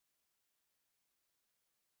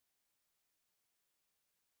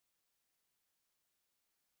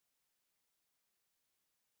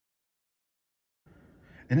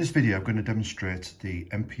In this video, I'm going to demonstrate the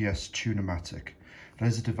MPS Tune-o-Matic. That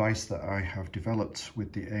is a device that I have developed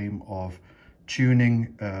with the aim of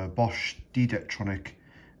tuning a Bosch D-Jetronic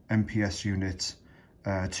MPS unit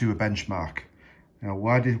to a benchmark. Now,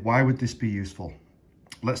 why would this be useful?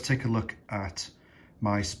 Let's take a look at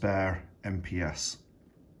my spare MPS.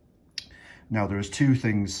 Now, there is two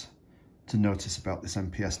things to notice about this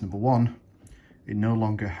MPS. Number one, it no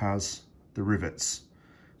longer has the rivets.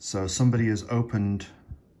 So somebody has opened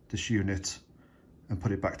this unit and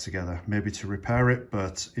put it back together, maybe to repair it,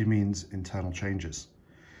 but it means internal changes.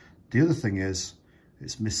 The other thing is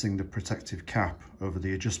it's missing the protective cap over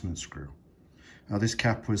the adjustment screw. Now, this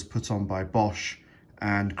cap was put on by Bosch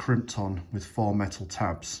and crimped on with 4 metal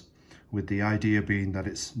tabs, with the idea being that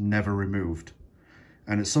it's never removed.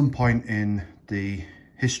 And at some point in the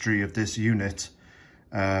history of this unit,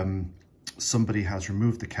 somebody has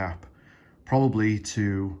removed the cap, probably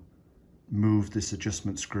to move this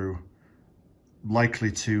adjustment screw, likely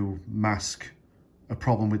to mask a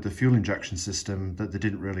problem with the fuel injection system that they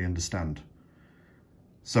didn't really understand.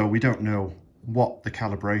 So we don't know what the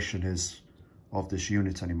calibration is of this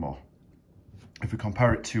unit anymore. If we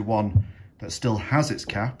compare it to one that still has its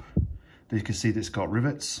cap, then you can see that it's got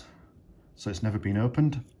rivets, so it's never been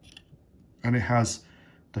opened, and it has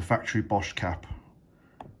the factory Bosch cap,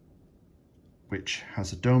 which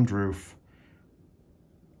has a domed roof.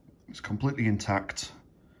 It's completely intact.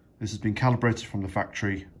 This has been calibrated from the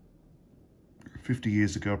factory 50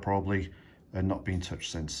 years ago probably, and not been touched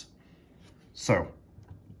since. So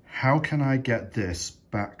how can I get this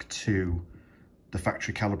back to the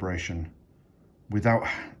factory calibration without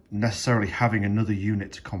necessarily having another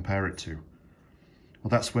unit to compare it to? Well,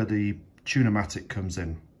 that's where the Tune-o-Matic comes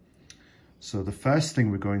in. So the first thing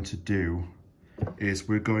we're going to do is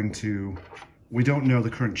we don't know the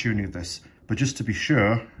current tuning of this, but just to be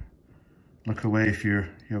sure, look away if you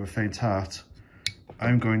have a faint heart,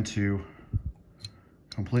 I'm going to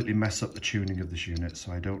completely mess up the tuning of this unit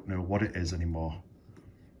so I don't know what it is anymore,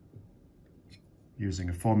 using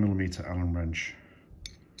a 4mm Allen wrench.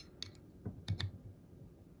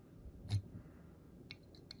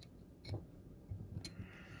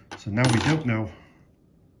 So now we don't know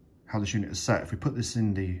how this unit is set. If we put this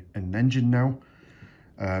in an engine now,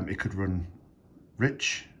 it could run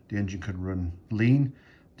rich, the engine could run lean,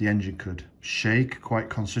 the engine could shake quite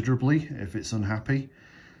considerably if it's unhappy.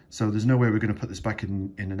 So there's no way we're going to put this back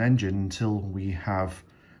in an engine until we have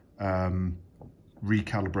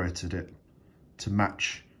recalibrated it to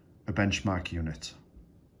match a benchmark unit.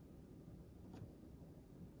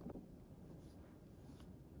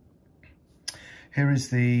 Here is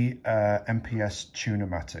the MPS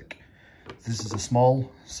Tune-o-Matic. This is a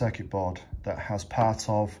small circuit board that has part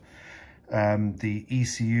of the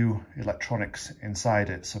ECU electronics inside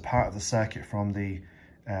it. So part of the circuit from the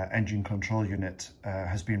engine control unit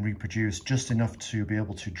has been reproduced just enough to be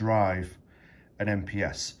able to drive an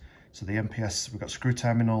MPS. So the MPS, we've got screw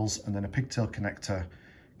terminals and then a pigtail connector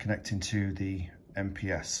connecting to the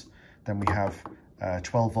MPS. Then we have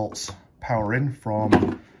 12 volts power in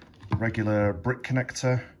from regular brick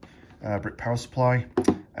connector, brick power supply,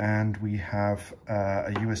 and we have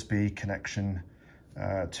a USB connection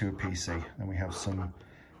to a PC. And we have some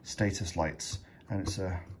status lights, and it's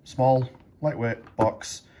a small lightweight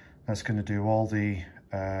box that's going to do all the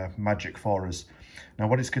magic for us. Now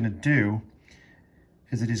what it's going to do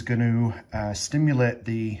is it is going to stimulate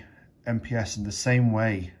the MPS in the same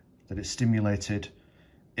way that it's stimulated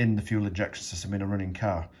in the fuel injection system in a running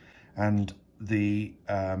car, and the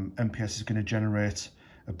MPS is going to generate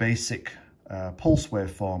a basic pulse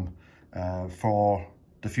waveform for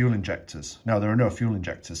the fuel injectors. Now, there are no fuel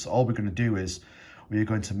injectors, so all we're going to do is we're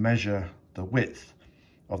going to measure the width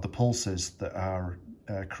of the pulses that are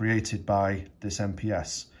created by this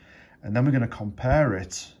MPS, and then we're going to compare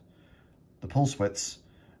it, the pulse widths,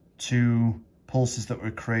 to pulses that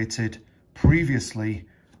were created previously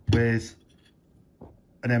with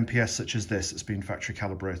an MPS such as this that's been factory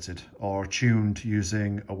calibrated or tuned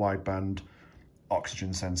using a wideband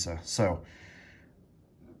oxygen sensor. So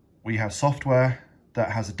we have software that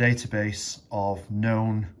has a database of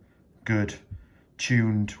known, good,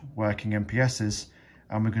 tuned, working MPSs,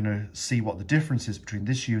 and we're going to see what the difference is between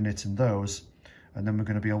this unit and those, and then we're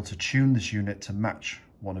going to be able to tune this unit to match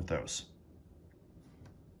one of those.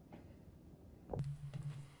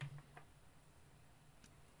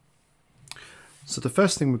 So the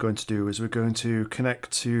first thing we're going to do is we're going to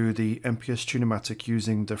connect to the MPS Tune-o-Matic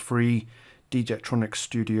using the free D-Jetronic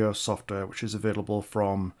Studio software, which is available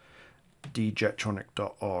from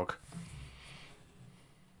D-Jetronic.org.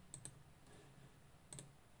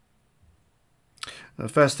 The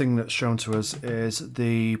first thing that's shown to us is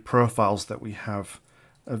the profiles that we have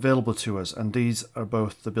available to us, and these are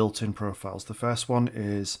both the built-in profiles. The first one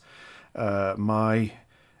is my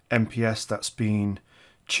MPS that's been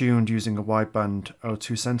tuned using a wideband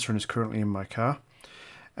O2 sensor and is currently in my car.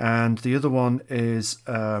 And the other one is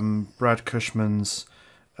Brad Cushman's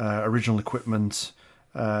original equipment,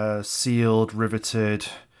 sealed, riveted,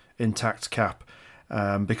 intact cap.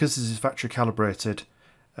 Because this is factory calibrated,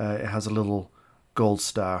 it has a little gold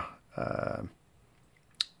star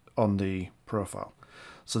on the profile.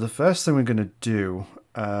 So the first thing we're going to do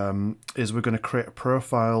is we're going to create a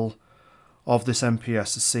profile of this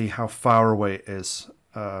MPS to see how far away it is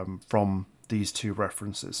from these two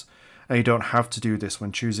references. And you don't have to do this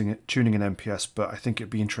when tuning an MPS, but I think it'd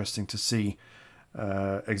be interesting to see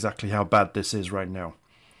exactly how bad this is right now.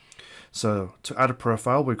 So to add a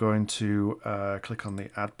profile, we're going to click on the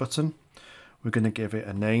Add button. We're going to give it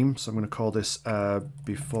a name. So I'm going to call this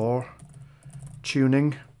Before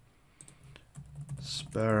Tuning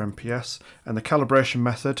Spare MPS. And the calibration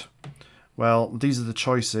method, well, these are the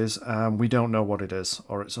choices. We don't know what it is,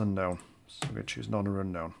 or it's unknown. So I'm going to choose none or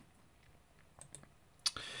unknown.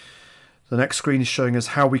 The next screen is showing us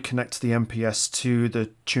how we connect the MPS to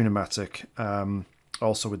the Tune-o-Matic.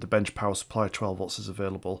 Also with the bench power supply, 12 volts is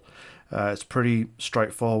available. It's pretty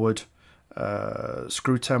straightforward.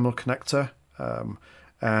 Screw terminal connector,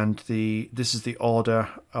 and this is the order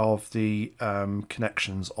of the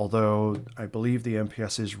connections, although I believe the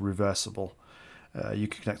MPS is reversible. You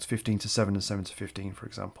can connect 15 to 7 and 7 to 15, for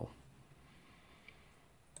example.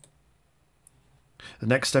 The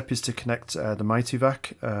next step is to connect the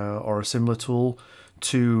MightyVac or a similar tool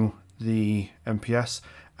to the MPS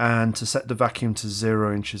and to set the vacuum to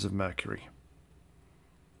 0 inches of mercury.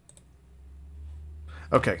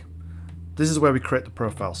 Okay, this is where we create the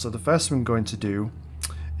profile. So the first thing we're going to do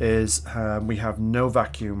is we have no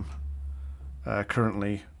vacuum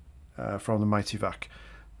currently from the MightyVac.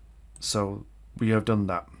 So we have done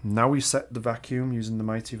that. Now we set the vacuum using the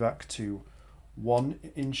MightyVac to 1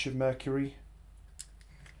 inch of mercury.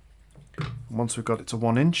 Once we've got it to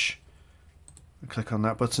 1 inch, we click on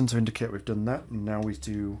that button to indicate we've done that. And now we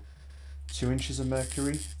do 2 inches of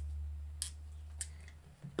mercury.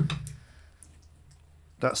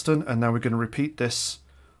 That's done, and now we're going to repeat this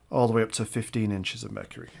all the way up to 15 inches of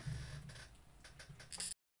mercury.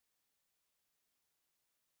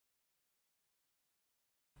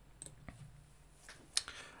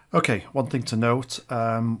 Okay, one thing to note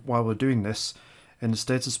while we're doing this, in the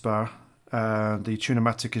status bar, the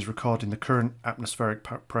Tune-o-Matic is recording the current atmospheric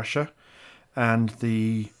pressure and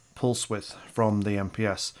the pulse width from the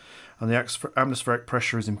MPS. And the atmospheric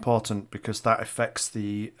pressure is important because that affects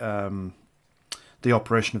the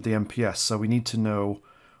operation of the MPS. So we need to know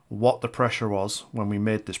what the pressure was when we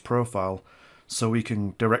made this profile so we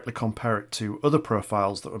can directly compare it to other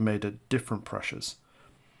profiles that were made at different pressures.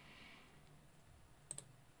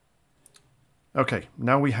 Okay,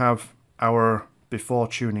 now we have our before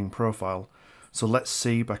tuning profile. So let's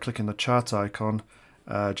see by clicking the chart icon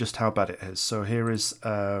just how bad it is. So here is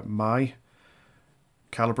my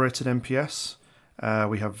calibrated MPS.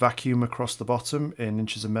 We have vacuum across the bottom in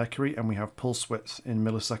inches of mercury, and we have pulse width in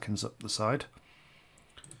milliseconds up the side.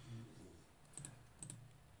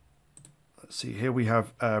 Let's see, here we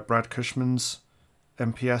have Brad Cushman's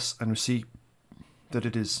MPS, and we see that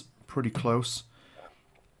it is pretty close.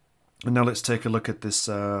 And now let's take a look at this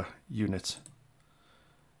unit.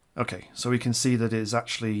 Okay, so we can see that it is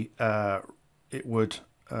actually, it would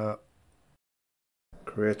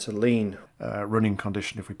create a lean running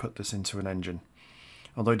condition if we put this into an engine.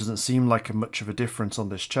 Although it doesn't seem like much of a difference on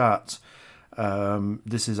this chart,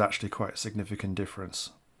 this is actually quite a significant difference.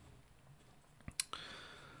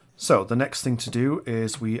 So the next thing to do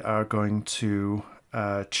is we are going to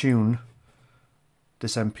tune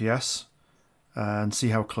this MPS and see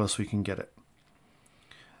how close we can get it.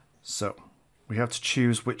 So we have to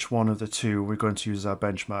choose which one of the two we're going to use as our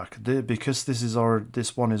benchmark. Because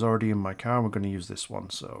this one is already in my car, we're going to use this one.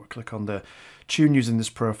 So click on the tune using this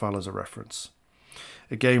profile as a reference.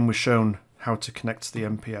 Again, we're shown how to connect the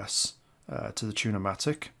MPS to the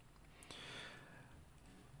Tune-o-Matic.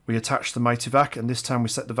 We attach the MightyVac, and this time we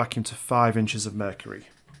set the vacuum to 5 inches of mercury.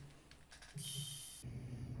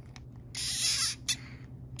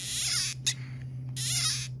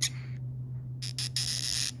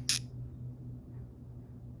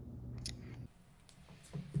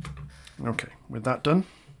 Okay, with that done,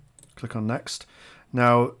 click on next.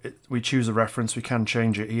 Now we choose a reference. We can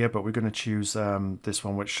change it here, but we're going to choose this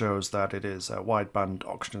one, which shows that it is a wideband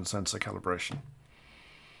oxygen sensor calibration.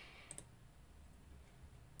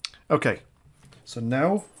 Okay, so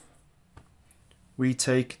now we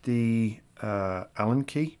take the Allen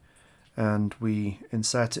key and we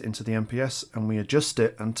insert it into the MPS and we adjust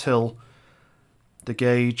it until the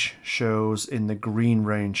gauge shows in the green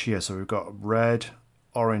range here. So we've got red,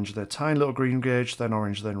 orange, the tiny little green gauge, then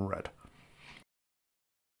orange, then red.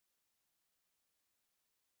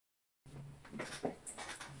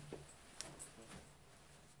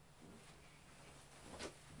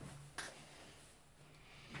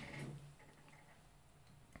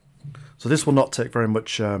 So this will not take very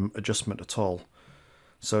much adjustment at all.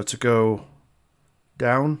 So to go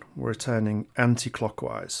down, we're turning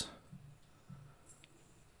anti-clockwise.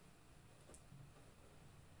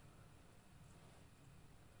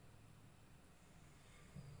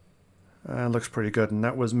 Looks pretty good, and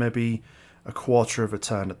that was maybe a quarter of a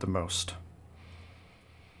turn at the most.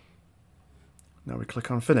 Now we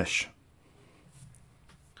click on finish.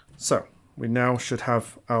 So we now should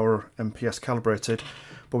have our MPS calibrated,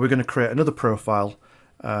 but we're going to create another profile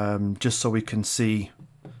just so we can see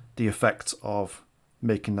the effect of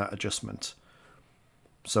making that adjustment.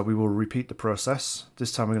 So we will repeat the process.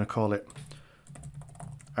 This time we're going to call it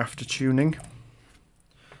after tuning.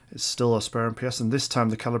 It's still a spare MPS, and this time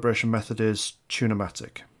the calibration method is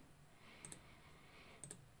Tune-o-Matic.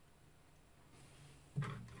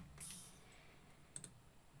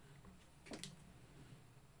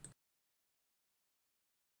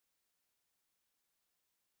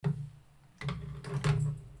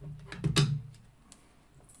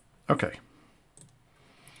 Okay,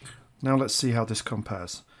 now let's see how this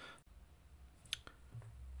compares.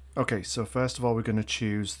 Okay, so first of all we're going to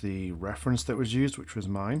choose the reference that was used, which was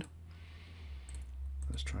mine.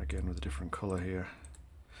 Let's try again with a different color here.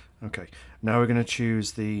 Okay, now we're going to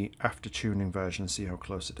choose the after tuning version and see how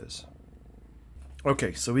close it is.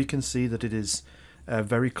 Okay, so we can see that it is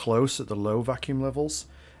very close at the low vacuum levels,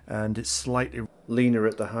 and it's slightly leaner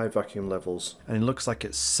at the high vacuum levels, and it looks like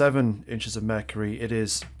it's 7 inches of mercury. It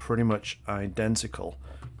is pretty much identical,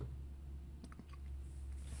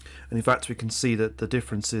 and in fact we can see that the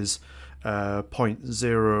difference is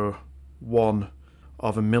 0.01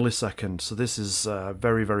 of a millisecond, so this is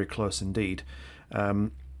very, very close indeed.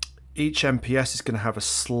 Each MPS is going to have a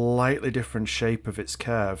slightly different shape of its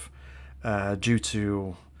curve due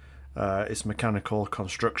to its mechanical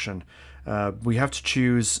construction. We have to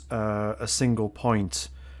choose a single point,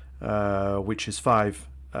 which is 5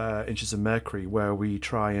 inches of mercury, where we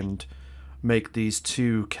try and make these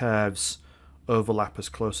two curves overlap as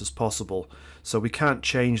close as possible. So we can't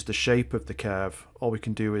change the shape of the curve. All we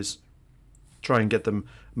can do is try and get them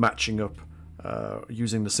matching up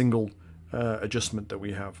using the single adjustment that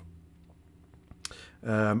we have.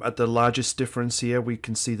 At the largest difference here, we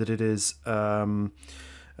can see that it is about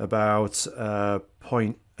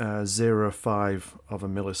 0.05 of a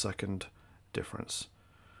millisecond difference.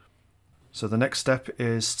 So the next step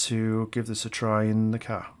is to give this a try in the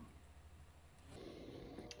car.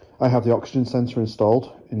 I have the oxygen sensor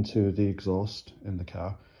installed into the exhaust in the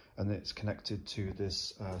car, and it's connected to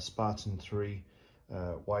this Spartan 3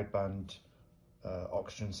 wideband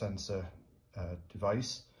oxygen sensor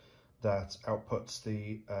device that outputs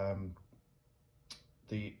the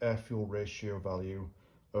air-fuel ratio value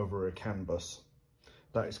over a CAN bus.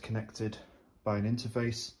 That is connected by an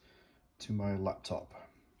interface to my laptop.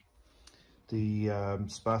 The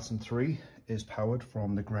Spartan 3 is powered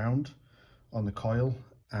from the ground on the coil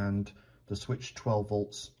and the switch 12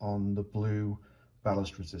 volts on the blue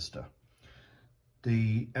ballast resistor.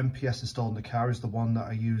 The MPS installed in the car is the one that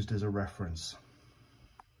I used as a reference.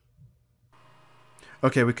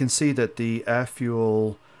 Okay, we can see that the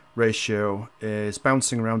air-fuel ratio is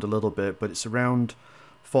bouncing around a little bit, but it's around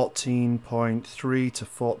 14.3 to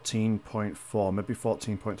 14.4, maybe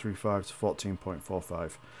 14.35 to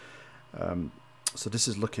 14.45. So this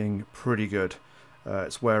is looking pretty good.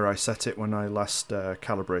 It's where I set it when I last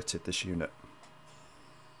calibrated this unit.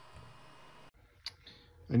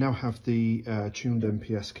 I now have the tuned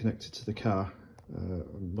MPS connected to the car.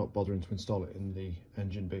 I'm not bothering to install it in the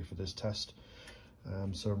engine bay for this test.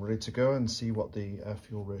 So I'm ready to go and see what the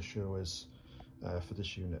air-fuel ratio is for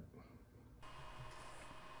this unit.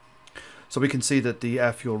 So we can see that the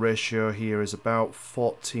air-fuel ratio here is about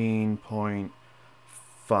 14.5.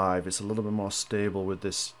 It's a little bit more stable with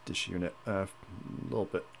this unit, a little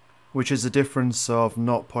bit, which is a difference of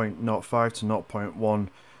 0.05 to 0.1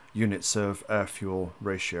 units of air-fuel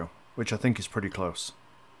ratio, which I think is pretty close.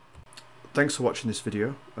 Thanks for watching this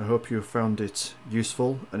video. I hope you found it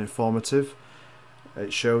useful and informative.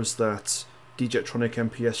 It shows that D-Jetronic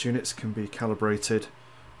MPS units can be calibrated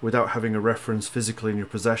without having a reference physically in your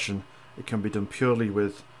possession. It can be done purely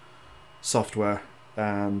with software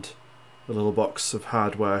and a little box of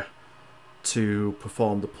hardware to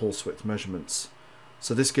perform the pulse width measurements.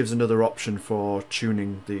 So this gives another option for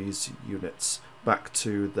tuning these units back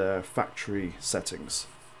to their factory settings.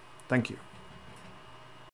 Thank you.